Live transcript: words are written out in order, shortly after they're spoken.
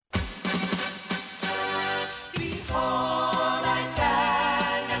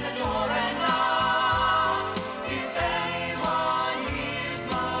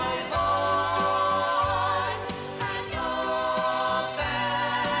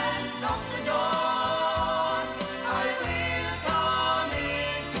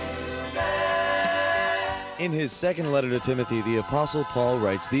In his second letter to Timothy, the Apostle Paul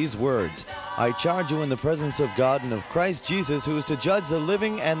writes these words, I charge you in the presence of God and of Christ Jesus, who is to judge the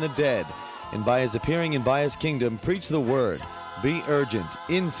living and the dead, and by his appearing and by his kingdom, preach the word. Be urgent,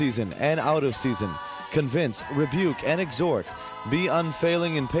 in season and out of season. Convince, rebuke, and exhort. Be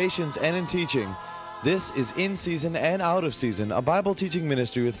unfailing in patience and in teaching. This is In Season and Out of Season, a Bible teaching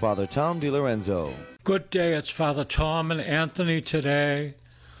ministry with Father Tom DiLorenzo. Good day, it's Father Tom and Anthony today.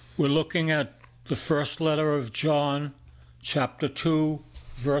 We're looking at the first letter of John, chapter 2,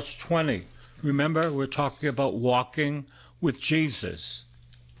 verse 20. Remember, we're talking about walking with Jesus.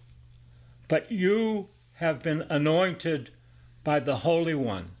 But you have been anointed by the Holy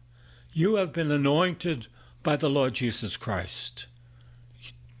One. You have been anointed by the Lord Jesus Christ.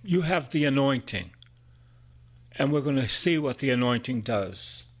 You have the anointing. And we're going to see what the anointing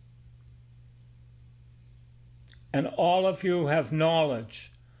does. And all of you have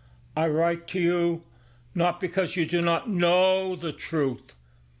knowledge. I write to you not because you do not know the truth,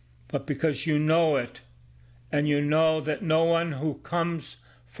 but because you know it, and you know that no one who comes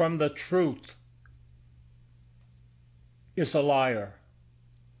from the truth is a liar.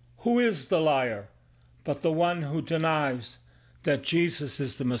 Who is the liar but the one who denies that Jesus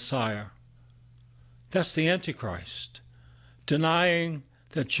is the Messiah? That's the Antichrist, denying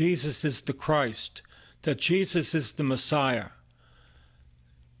that Jesus is the Christ, that Jesus is the Messiah.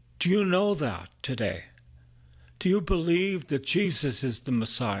 Do you know that today? Do you believe that Jesus is the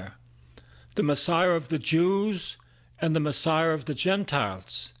Messiah of the Jews and the Messiah of the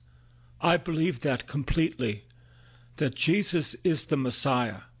Gentiles? I believe that completely, that Jesus is the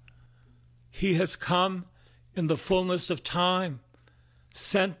Messiah. He has come in the fullness of time,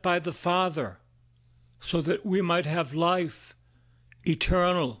 sent by the Father, so that we might have life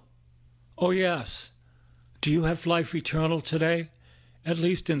eternal. Oh yes, do you have life eternal today? At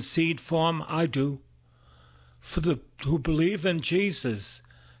least in seed form, I do. For the who believe in Jesus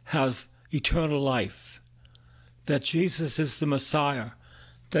have eternal life, that Jesus is the Messiah,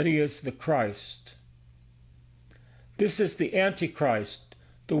 that he is the Christ. This is the Antichrist,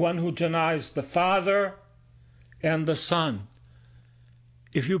 the one who denies the Father and the Son.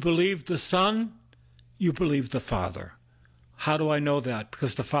 If you believe the Son, you believe the Father. How do I know that?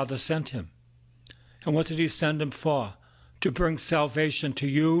 Because the Father sent him. And what did he send him for? To bring salvation to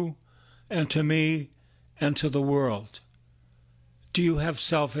you and to me and to the world. Do you have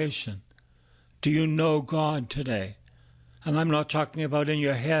salvation? Do you know God today? And I'm not talking about in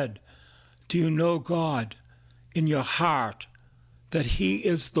your head. Do you know God in your heart, that he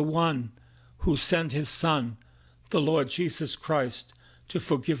is the one who sent his Son, the Lord Jesus Christ, to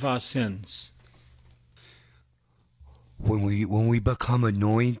forgive our sins? When we become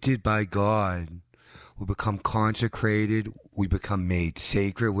anointed by God, we become consecrated, we become made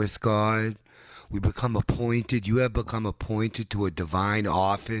sacred with God, we become appointed. You have become appointed to a divine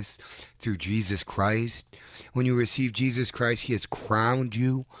office through Jesus Christ. When you receive Jesus Christ, he has crowned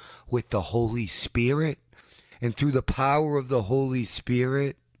you with the Holy Spirit. And through the power of the Holy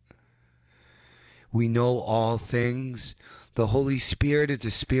Spirit, we know all things. The Holy Spirit is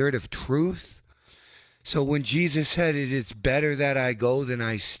a spirit of truth. So when Jesus said, it is better that I go than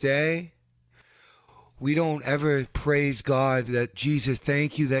I stay, we don't ever praise God that, Jesus,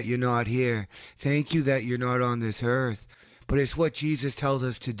 thank you that you're not here. Thank you that you're not on this earth. But it's what Jesus tells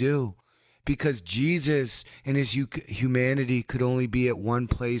us to do. Because Jesus in his humanity could only be at one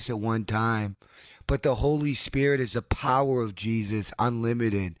place at one time. But the Holy Spirit is the power of Jesus,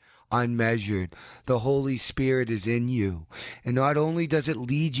 unlimited, unmeasured. The Holy Spirit is in you. And not only does it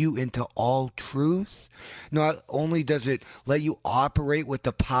lead you into all truth, not only does it let you operate with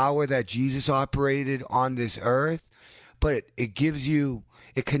the power that Jesus operated on this earth, but it gives you,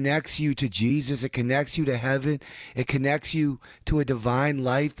 it connects you to Jesus, it connects you to heaven, it connects you to a divine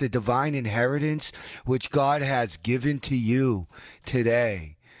life, the divine inheritance which God has given to you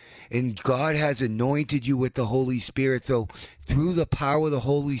today. And God has anointed you with the Holy Spirit. So through the power of the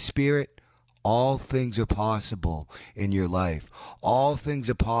Holy Spirit, all things are possible in your life. All things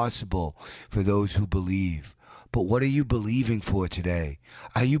are possible for those who believe. But what are you believing for today?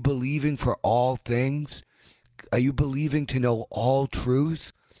 Are you believing for all things? Are you believing to know all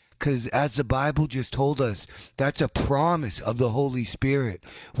truth? Because as the Bible just told us, that's a promise of the Holy Spirit,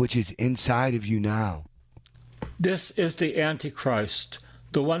 which is inside of you now. This is the Antichrist,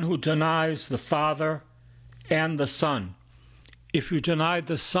 the one who denies the Father and the Son. If you deny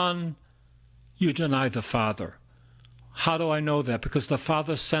the Son, you deny the Father. How do I know that? Because the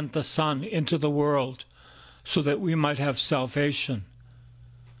Father sent the Son into the world so that we might have salvation.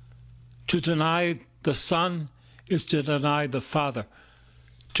 To deny the Son is to deny the Father.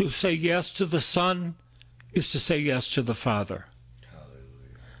 To say yes to the Son is to say yes to the Father.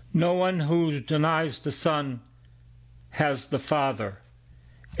 No one who denies the Son has the Father.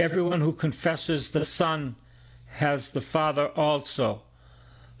 Everyone who confesses the Son has the Father also.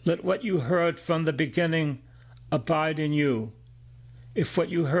 Let what you heard from the beginning abide in you. If what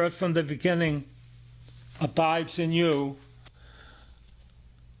you heard from the beginning abides in you,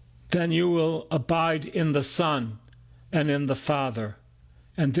 then you will abide in the Son and in the Father.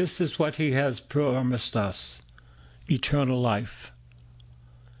 And this is what he has promised us, eternal life.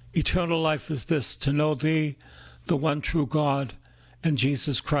 Eternal life is this, to know thee, the one true God, and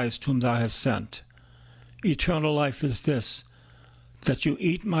Jesus Christ, whom thou hast sent. Eternal life is this, that you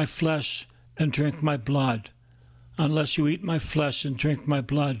eat my flesh and drink my blood. Unless you eat my flesh and drink my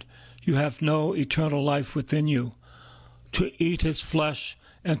blood, you have no eternal life within you. To eat his flesh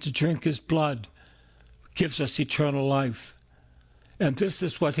and to drink his blood gives us eternal life. And this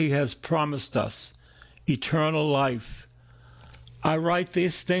is what he has promised us, eternal life. I write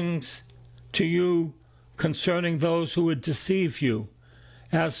these things to you concerning those who would deceive you.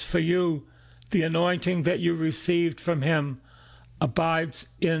 As for you, the anointing that you received from him abides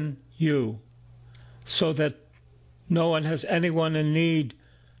in you, so that no one has anyone in need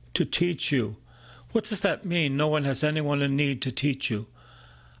to teach you. What does that mean, no one has anyone in need to teach you?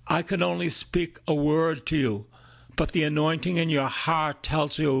 I can only speak a word to you, but the anointing in your heart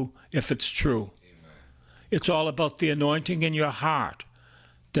tells you if it's true. It's all about the anointing in your heart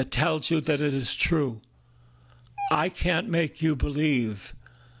that tells you that it is true. I can't make you believe,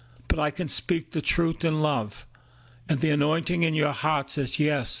 but I can speak the truth in love. And the anointing in your heart says,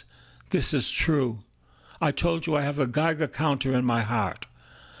 yes, this is true. I told you I have a Geiger counter in my heart,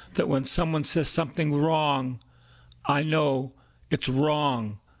 that when someone says something wrong, I know it's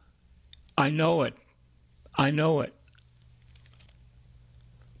wrong. I know it. I know it.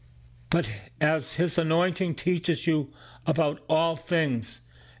 But as his anointing teaches you about all things,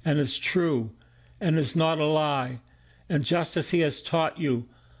 and is true, and is not a lie, and just as he has taught you,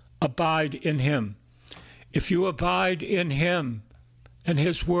 abide in him. If you abide in him, and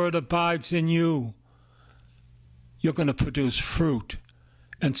his word abides in you, you're going to produce fruit,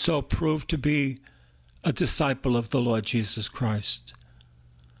 and so prove to be a disciple of the Lord Jesus Christ.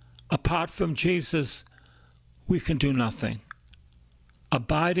 Apart from Jesus, we can do nothing.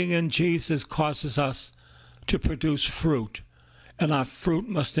 Abiding in Jesus causes us to produce fruit, and our fruit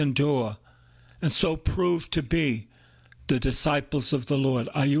must endure, and so prove to be the disciples of the Lord.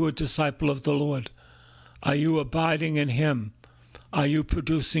 Are you a disciple of the Lord? Are you abiding in him? Are you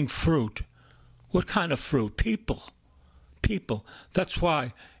producing fruit? What kind of fruit? People. People. That's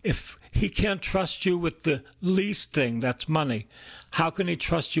why if he can't trust you with the least thing, that's money, how can he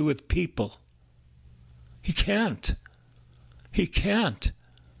trust you with people? He can't. He can't.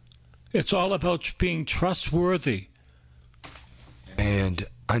 It's all about being trustworthy. And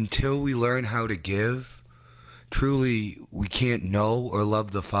until we learn how to give, truly we can't know or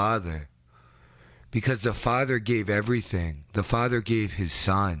love the Father. Because the Father gave everything. The Father gave his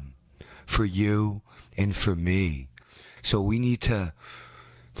Son for you and for me. So we need to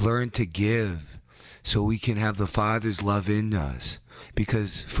learn to give so we can have the Father's love in us.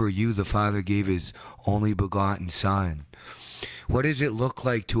 Because for you, the Father gave his only begotten Son. What does it look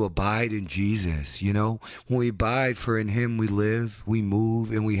like to abide in Jesus? You know, when we abide, for in him we live, we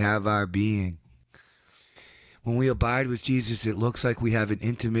move, and we have our being. When we abide with Jesus, it looks like we have an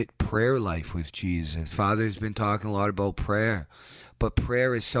intimate prayer life with Jesus. Father's been talking a lot about prayer, but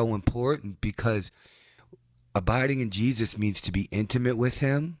prayer is so important because abiding in Jesus means to be intimate with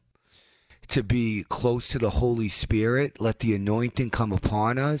him, to be close to the Holy Spirit, let the anointing come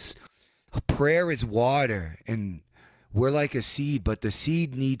upon us. Prayer is water, and we're like a seed, but the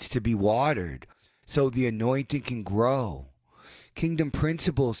seed needs to be watered so the anointing can grow. Kingdom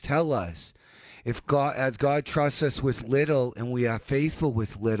principles tell us, as God trusts us with little and we are faithful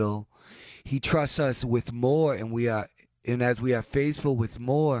with little, he trusts us with more, and as we are faithful with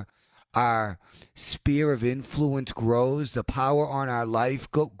more, our sphere of influence grows, the power on our life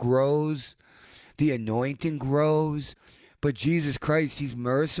grows, the anointing grows. But Jesus Christ, he's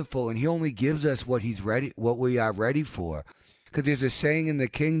merciful, and he only gives us what we are ready for. Because there's a saying in the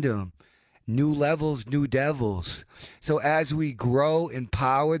kingdom, new levels, new devils. So as we grow in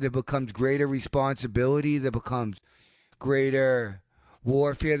power, there becomes greater responsibility, there becomes greater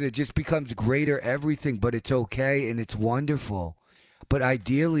warfare, there just becomes greater everything, but it's okay and it's wonderful. But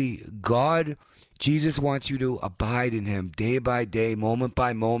ideally, Jesus wants you to abide in him day by day, moment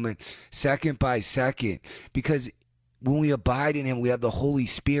by moment, second by second, because when we abide in him, we have the Holy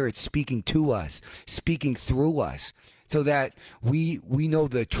Spirit speaking to us, speaking through us. so that we know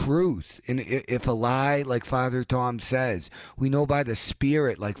the truth. And if a lie, like Father Tom says, we know by the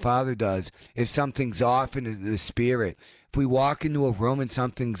Spirit, like Father does, if something's off in the Spirit. If we walk into a room and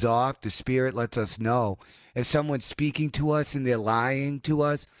something's off, the Spirit lets us know. If someone's speaking to us and they're lying to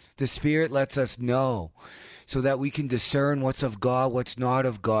us, the Spirit lets us know, so that we can discern what's of God, what's not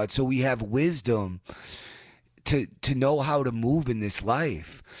of God. So we have wisdom to know how to move in this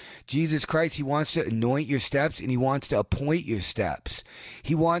life. Jesus Christ, he wants to anoint your steps, and he wants to appoint your steps.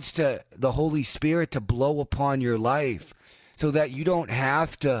 He wants the Holy Spirit to blow upon your life, so that you don't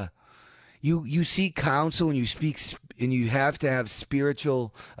have to, you seek counsel and you speak, and you have to have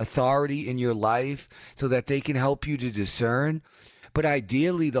spiritual authority in your life so that they can help you to discern. But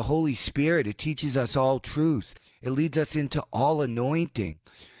ideally, the Holy Spirit, it teaches us all truth. It leads us into all anointing.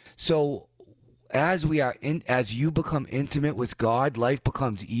 So as you become intimate with God, life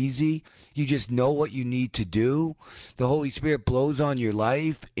becomes easy. You just know what you need to do. The Holy Spirit blows on your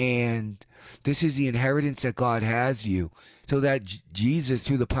life, and this is the inheritance that God has you, so that Jesus,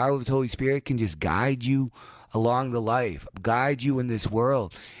 through the power of the Holy Spirit, can just guide you along the life, guide you in this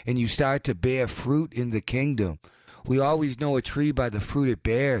world, and you start to bear fruit in the kingdom. We always know a tree by the fruit it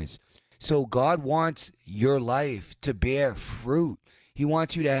bears. So God wants your life to bear fruit. He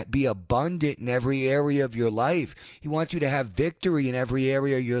wants you to be abundant in every area of your life. He wants you to have victory in every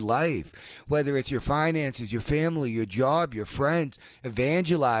area of your life, whether it's your finances, your family, your job, your friends,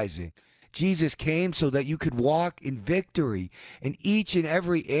 evangelizing. Jesus came so that you could walk in victory in each and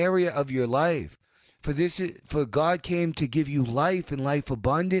every area of your life. For God came to give you life and life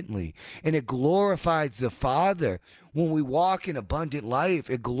abundantly, and it glorifies the Father. When we walk in abundant life,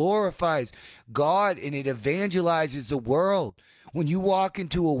 it glorifies God, and it evangelizes the world. When you walk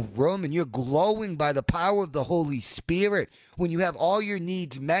into a room and you're glowing by the power of the Holy Spirit, when you have all your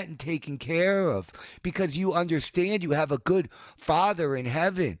needs met and taken care of, because you understand you have a good Father in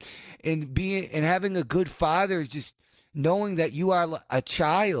heaven, and having a good Father is just knowing that you are a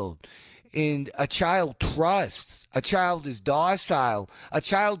child. And a child trusts. A child is docile. A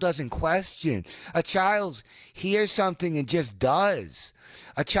child doesn't question. A child hears something and just does.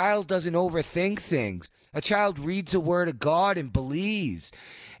 A child doesn't overthink things. A child reads the Word of God and believes.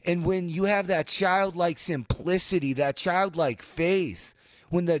 And when you have that childlike simplicity, that childlike faith,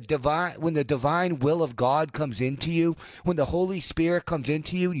 when the divine will of God comes into you, when the Holy Spirit comes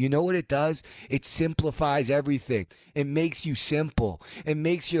into you, you know what it does? It simplifies everything. It makes you simple. It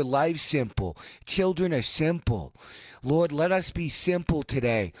makes your life simple. Children are simple. Lord, let us be simple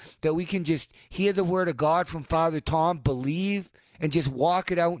today, that we can just hear the word of God from Father Tom, believe, and just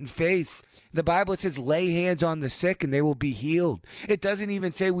walk it out in faith. The Bible says, lay hands on the sick and they will be healed. It doesn't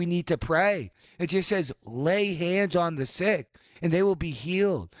even say we need to pray. It just says, lay hands on the sick and they will be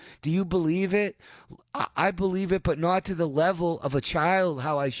healed. Do you believe it? I believe it, but not to the level of a child,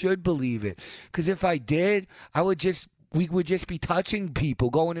 how I should believe it. Because if I did, we would just be touching people,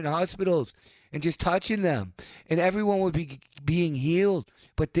 going in hospitals and just touching them, and everyone would be being healed.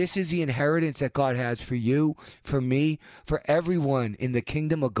 But this is the inheritance that God has for you, for me, for everyone in the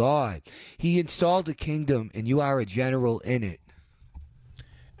kingdom of God. He installed a kingdom, and you are a general in it.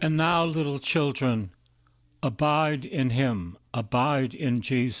 And now, little children, abide in him, abide in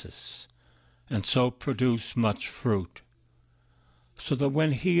Jesus, and so produce much fruit, so that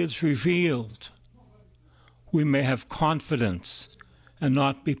when he is revealed, we may have confidence and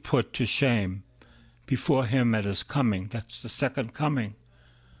not be put to shame before him at his coming. That's the second coming.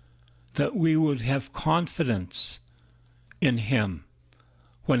 That we would have confidence in him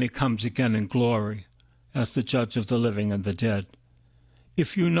when he comes again in glory as the judge of the living and the dead.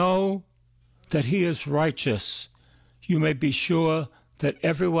 If you know that he is righteous, you may be sure that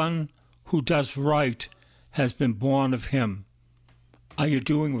everyone who does right has been born of him. Are you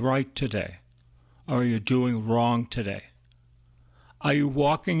doing right today? Or are you doing wrong today? Are you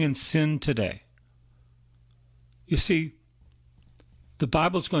walking in sin today? You see, the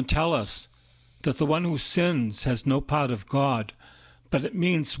Bible's going to tell us that the one who sins has no part of God, but it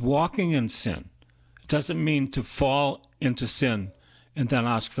means walking in sin. It doesn't mean to fall into sin and then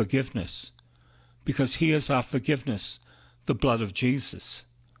ask forgiveness, because he is our forgiveness, the blood of Jesus.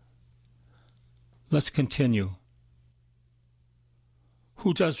 Let's continue.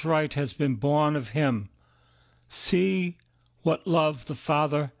 Who does right has been born of him. See what love the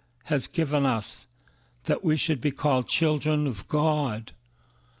Father has given us, that we should be called children of God.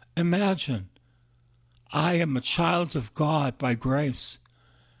 Imagine, I am a child of God by grace.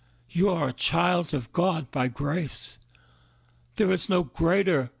 You are a child of God by grace. There is no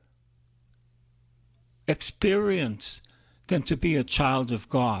greater experience than to be a child of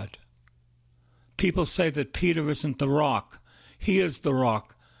God. People say that Peter isn't the rock. He is the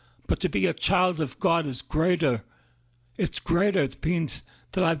rock. But to be a child of God is greater. It's greater. It means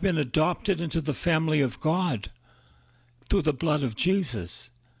that I've been adopted into the family of God through the blood of Jesus.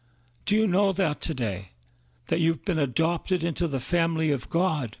 Do you know that today? That you've been adopted into the family of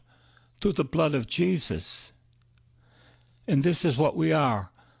God through the blood of Jesus. And this is what we are.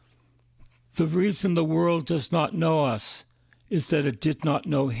 The reason the world does not know us is that it did not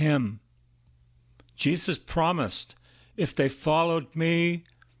know him. Jesus promised, if they followed me,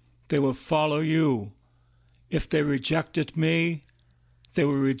 they will follow you. If they rejected me, they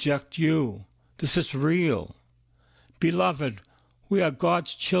will reject you. This is real. Beloved, we are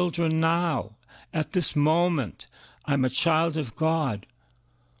God's children now. At this moment, I'm a child of God.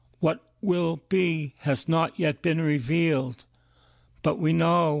 What will be has not yet been revealed, but we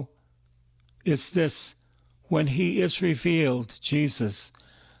know is this: when he is revealed, Jesus,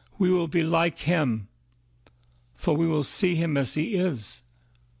 we will be like him, for we will see him as he is.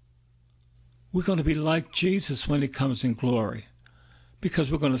 We're going to be like Jesus when he comes in glory,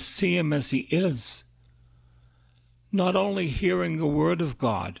 because we're going to see him as he is. Not only hearing the word of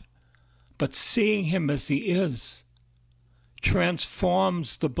God, but seeing him as he is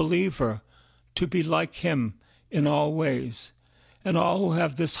transforms the believer to be like him in all ways. And all who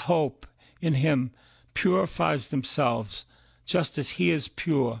have this hope in him purifies themselves just as he is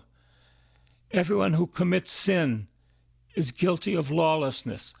pure. Everyone who commits sin is guilty of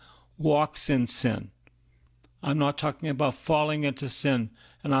lawlessness, walks in sin. I'm not talking about falling into sin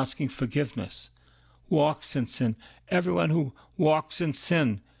and asking forgiveness. Walks in sin. Everyone who walks in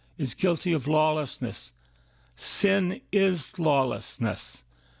sin is guilty of lawlessness. Sin is lawlessness.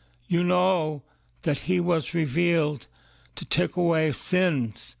 You know that he was revealed to take away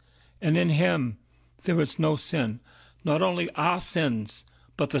sins, and in him there is no sin. Not only our sins,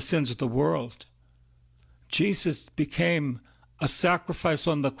 but the sins of the world. Jesus became a sacrifice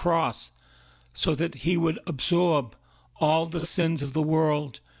on the cross so that he would absorb all the sins of the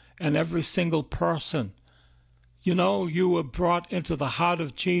world and every single person. You know, you were brought into the heart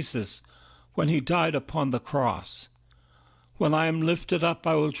of Jesus when he died upon the cross. When I am lifted up,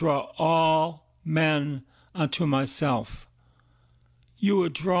 I will draw all men unto myself. You were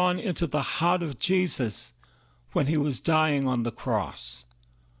drawn into the heart of Jesus when he was dying on the cross.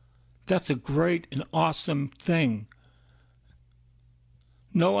 That's a great and awesome thing.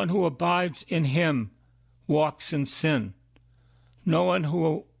 No one who abides in him walks in sin. No one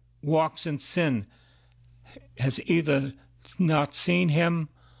who walks in sin has either not seen him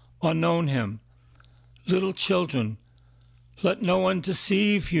or known him. Little children, let no one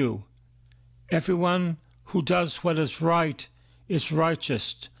deceive you. Everyone who does what is right is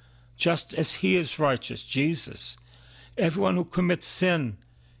righteous, just as he is righteous, Jesus. Everyone who commits sin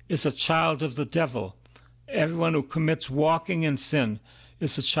is a child of the devil. Everyone who commits walking in sin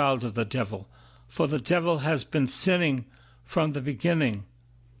is a child of the devil. For the devil has been sinning from the beginning.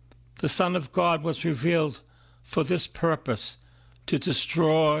 The Son of God was revealed for this purpose, to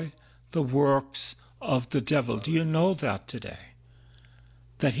destroy the works of the devil. Do you know that today?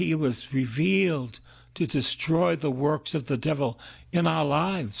 That he was revealed to destroy the works of the devil in our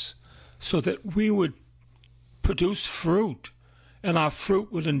lives, so that we would produce fruit, and our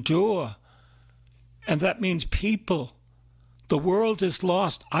fruit would endure. And that means people. The world is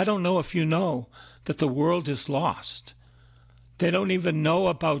lost. I don't know if you know that the world is lost. They don't even know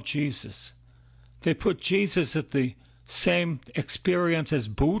about Jesus. They put Jesus at the same experience as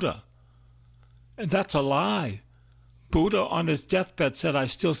Buddha. And that's a lie. Buddha on his deathbed said, I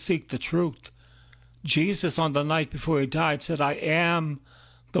still seek the truth. Jesus on the night before he died said, I am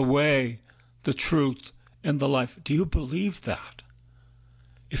the way, the truth, and the life. Do you believe that?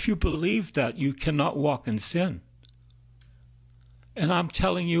 If you believe that, you cannot walk in sin. And I'm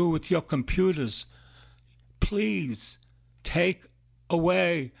telling you with your computers, please take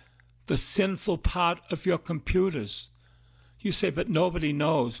away the sinful part of your computers. You say, but nobody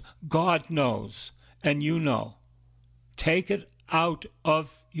knows. God knows, and you know. Take it out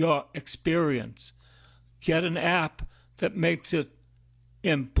of your experience. Get an app that makes it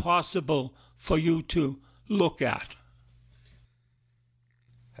impossible for you to look at.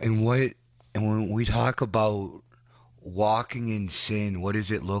 And when we talk about walking in sin, what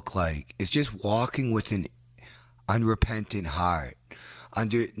does it look like? It's just walking with an unrepentant heart,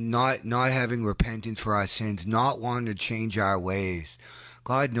 under not having repentance for our sins, not wanting to change our ways.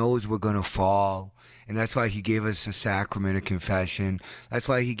 God knows we're going to fall, and that's why he gave us the sacrament of confession. That's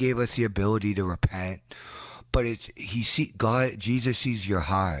why he gave us the ability to repent. But Jesus sees your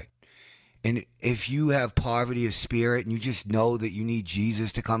heart, And if you have poverty of spirit and you just know that you need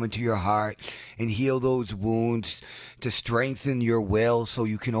Jesus to come into your heart and heal those wounds, to strengthen your will so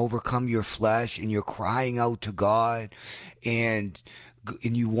you can overcome your flesh, and you're crying out to God and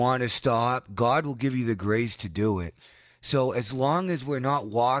you want to stop, God will give you the grace to do it. So as long as we're not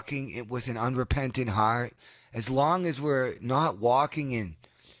walking with an unrepentant heart, as long as we're not walking in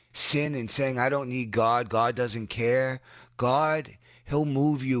sin and saying, I don't need God, God doesn't care, God, He'll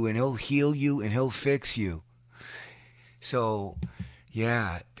move you and He'll heal you and He'll fix you. So,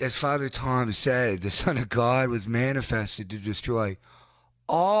 yeah, as Father Tom said, the Son of God was manifested to destroy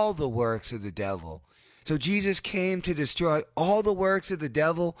all the works of the devil. So Jesus came to destroy all the works of the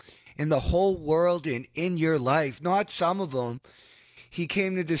devil in the whole world and in your life, not some of them. He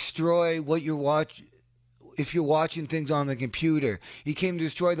came to destroy what you're watching. If you're watching things on the computer, He came to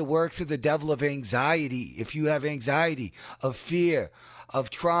destroy the works of the devil of anxiety. If you have anxiety, of fear, of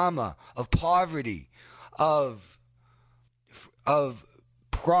trauma, of poverty, of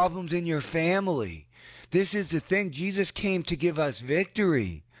problems in your family. This is the thing. Jesus came to give us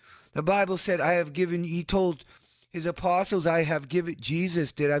victory. The Bible said, He told His apostles, I've given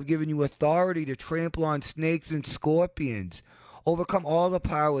you authority to trample on snakes and scorpions. Overcome all the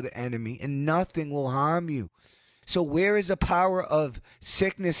power of the enemy, and nothing will harm you. So where is the power of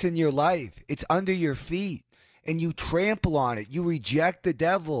sickness in your life? It's under your feet, and you trample on it. You reject the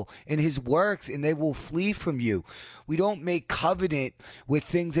devil and his works, and they will flee from you. We don't make covenant with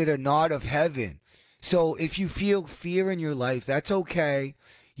things that are not of heaven. So if you feel fear in your life, that's okay.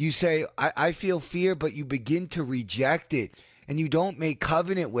 You say, I feel fear, but you begin to reject it. And you don't make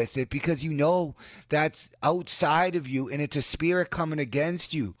covenant with it because you know that's outside of you and it's a spirit coming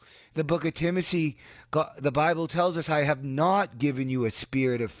against you. The book of Timothy, the Bible tells us, I have not given you a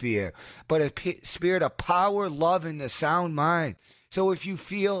spirit of fear, but a spirit of power, love, and a sound mind. So if you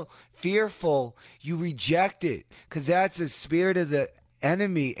feel fearful, you reject it because that's the spirit of the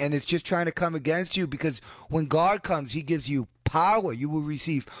enemy and it's just trying to come against you, because when God comes, He gives you power. You will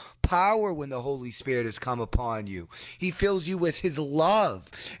receive power when the Holy Spirit has come upon you. He fills you with His love,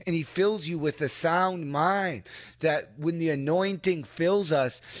 and He fills you with a sound mind, that when the anointing fills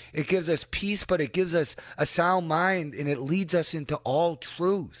us, it gives us peace, but it gives us a sound mind, and it leads us into all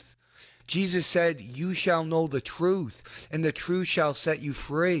truth. Jesus said, you shall know the truth, and the truth shall set you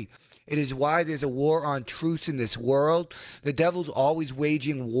free. It is why there's a war on truth in this world. The devil's always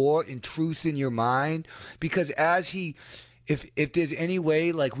waging war in truth in your mind, because if there's any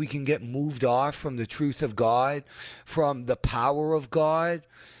way like we can get moved off from the truth of God, from the power of God,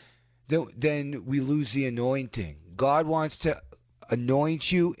 then we lose the anointing. God wants to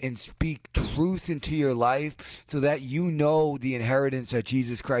anoint you and speak truth into your life so that you know the inheritance that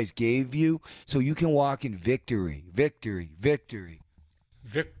Jesus Christ gave you, so you can walk in victory, victory, victory.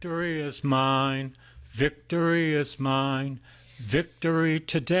 Victory is mine, victory is mine, victory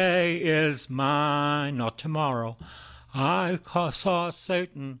today is mine, not tomorrow. I saw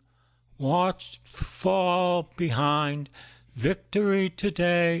Satan watched fall behind. Victory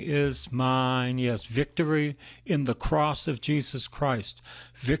today is mine. Yes, victory in the cross of Jesus Christ.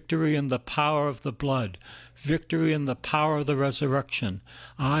 Victory in the power of the blood. Victory in the power of the resurrection.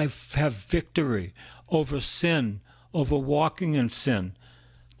 I have victory over sin, over walking in sin.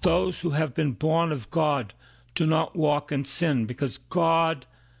 Those who have been born of God do not walk in sin because God's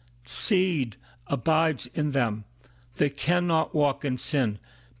seed abides in them. They cannot walk in sin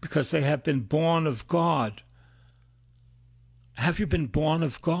because they have been born of God. Have you been born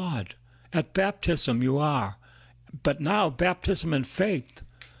of God? At baptism you are. But now baptism in faith.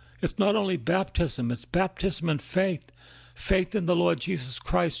 It's not only baptism, it's baptism in faith. Faith in the Lord Jesus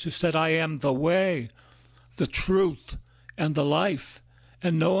Christ, who said, I am the way, the truth, and the life.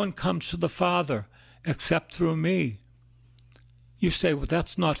 And no one comes to the Father except through me. You say, well,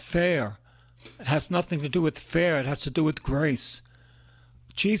 that's not fair. It has nothing to do with fair. It has to do with grace.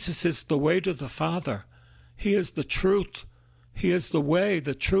 Jesus is the way to the Father. He is the truth. He is the way,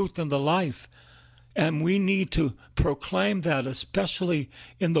 the truth, and the life. And we need to proclaim that, especially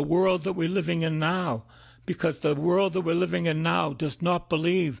in the world that we're living in now, because the world that we're living in now does not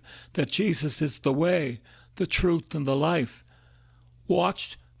believe that Jesus is the way, the truth, and the life.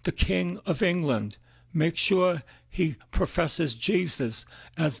 Watch the King of England. Make sure he professes Jesus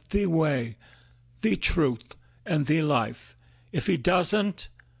as the way, the truth, and the life. If he doesn't,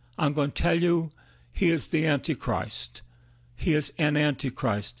 I'm going to tell you, he is the Antichrist. He is an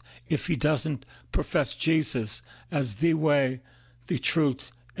Antichrist if he doesn't profess Jesus as the way, the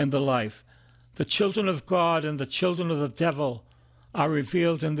truth, and the life. The children of God and the children of the devil are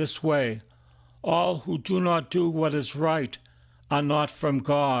revealed in this way. All who do not do what is right are not from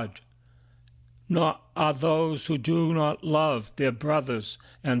God. nor are those who do not love their brothers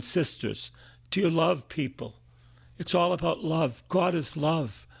and sisters. Do you love people? It's all about love. God is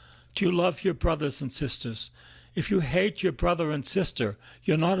love. Do you love your brothers and sisters? If you hate your brother and sister,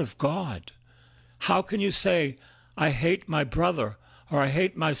 you're not of God. How can you say, I hate my brother or I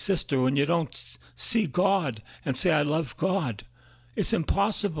hate my sister, when you don't see God and say, I love God? It's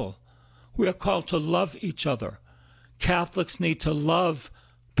impossible. We are called to love each other. Catholics need to love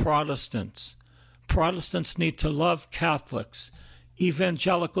Protestants. Protestants need to love Catholics.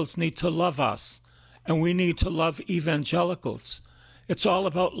 Evangelicals need to love us. And we need to love evangelicals. It's all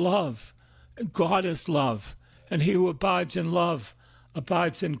about love. God is love. And he who abides in love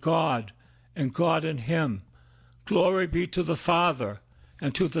abides in God, and God in him. Glory be to the Father,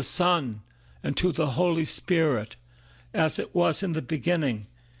 and to the Son, and to the Holy Spirit, as it was in the beginning,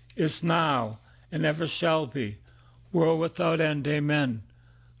 is now, and ever shall be, world without end. Amen.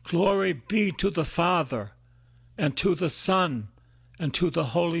 Glory be to the Father, and to the Son, and to the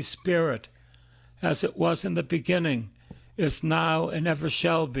Holy Spirit, as it was in the beginning, is now, and ever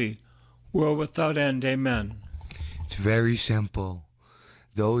shall be, world without end. Amen. It's very simple.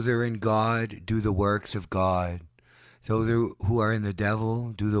 Those that are in God do the works of God. Those who are in the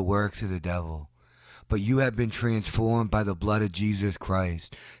devil do the works of the devil. But you have been transformed by the blood of Jesus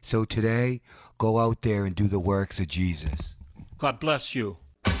Christ. So today, go out there and do the works of Jesus. God bless you.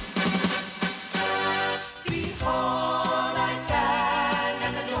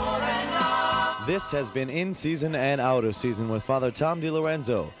 This has been In Season and Out of Season with Father Tom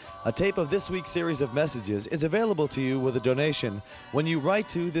DiLorenzo. A tape of this week's series of messages is available to you with a donation when you write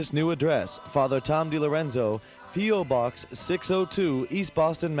to this new address, Father Tom DiLorenzo, P.O. Box 602, East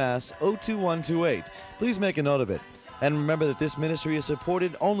Boston, Mass. 02128. Please make a note of it. And remember that this ministry is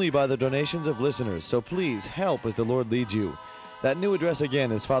supported only by the donations of listeners, so please help as the Lord leads you. That new address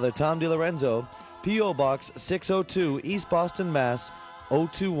again is Father Tom DiLorenzo, P.O. Box 602, East Boston, Mass.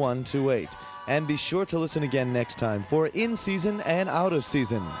 02128. And be sure to listen again next time for In Season and Out of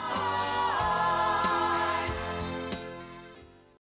Season.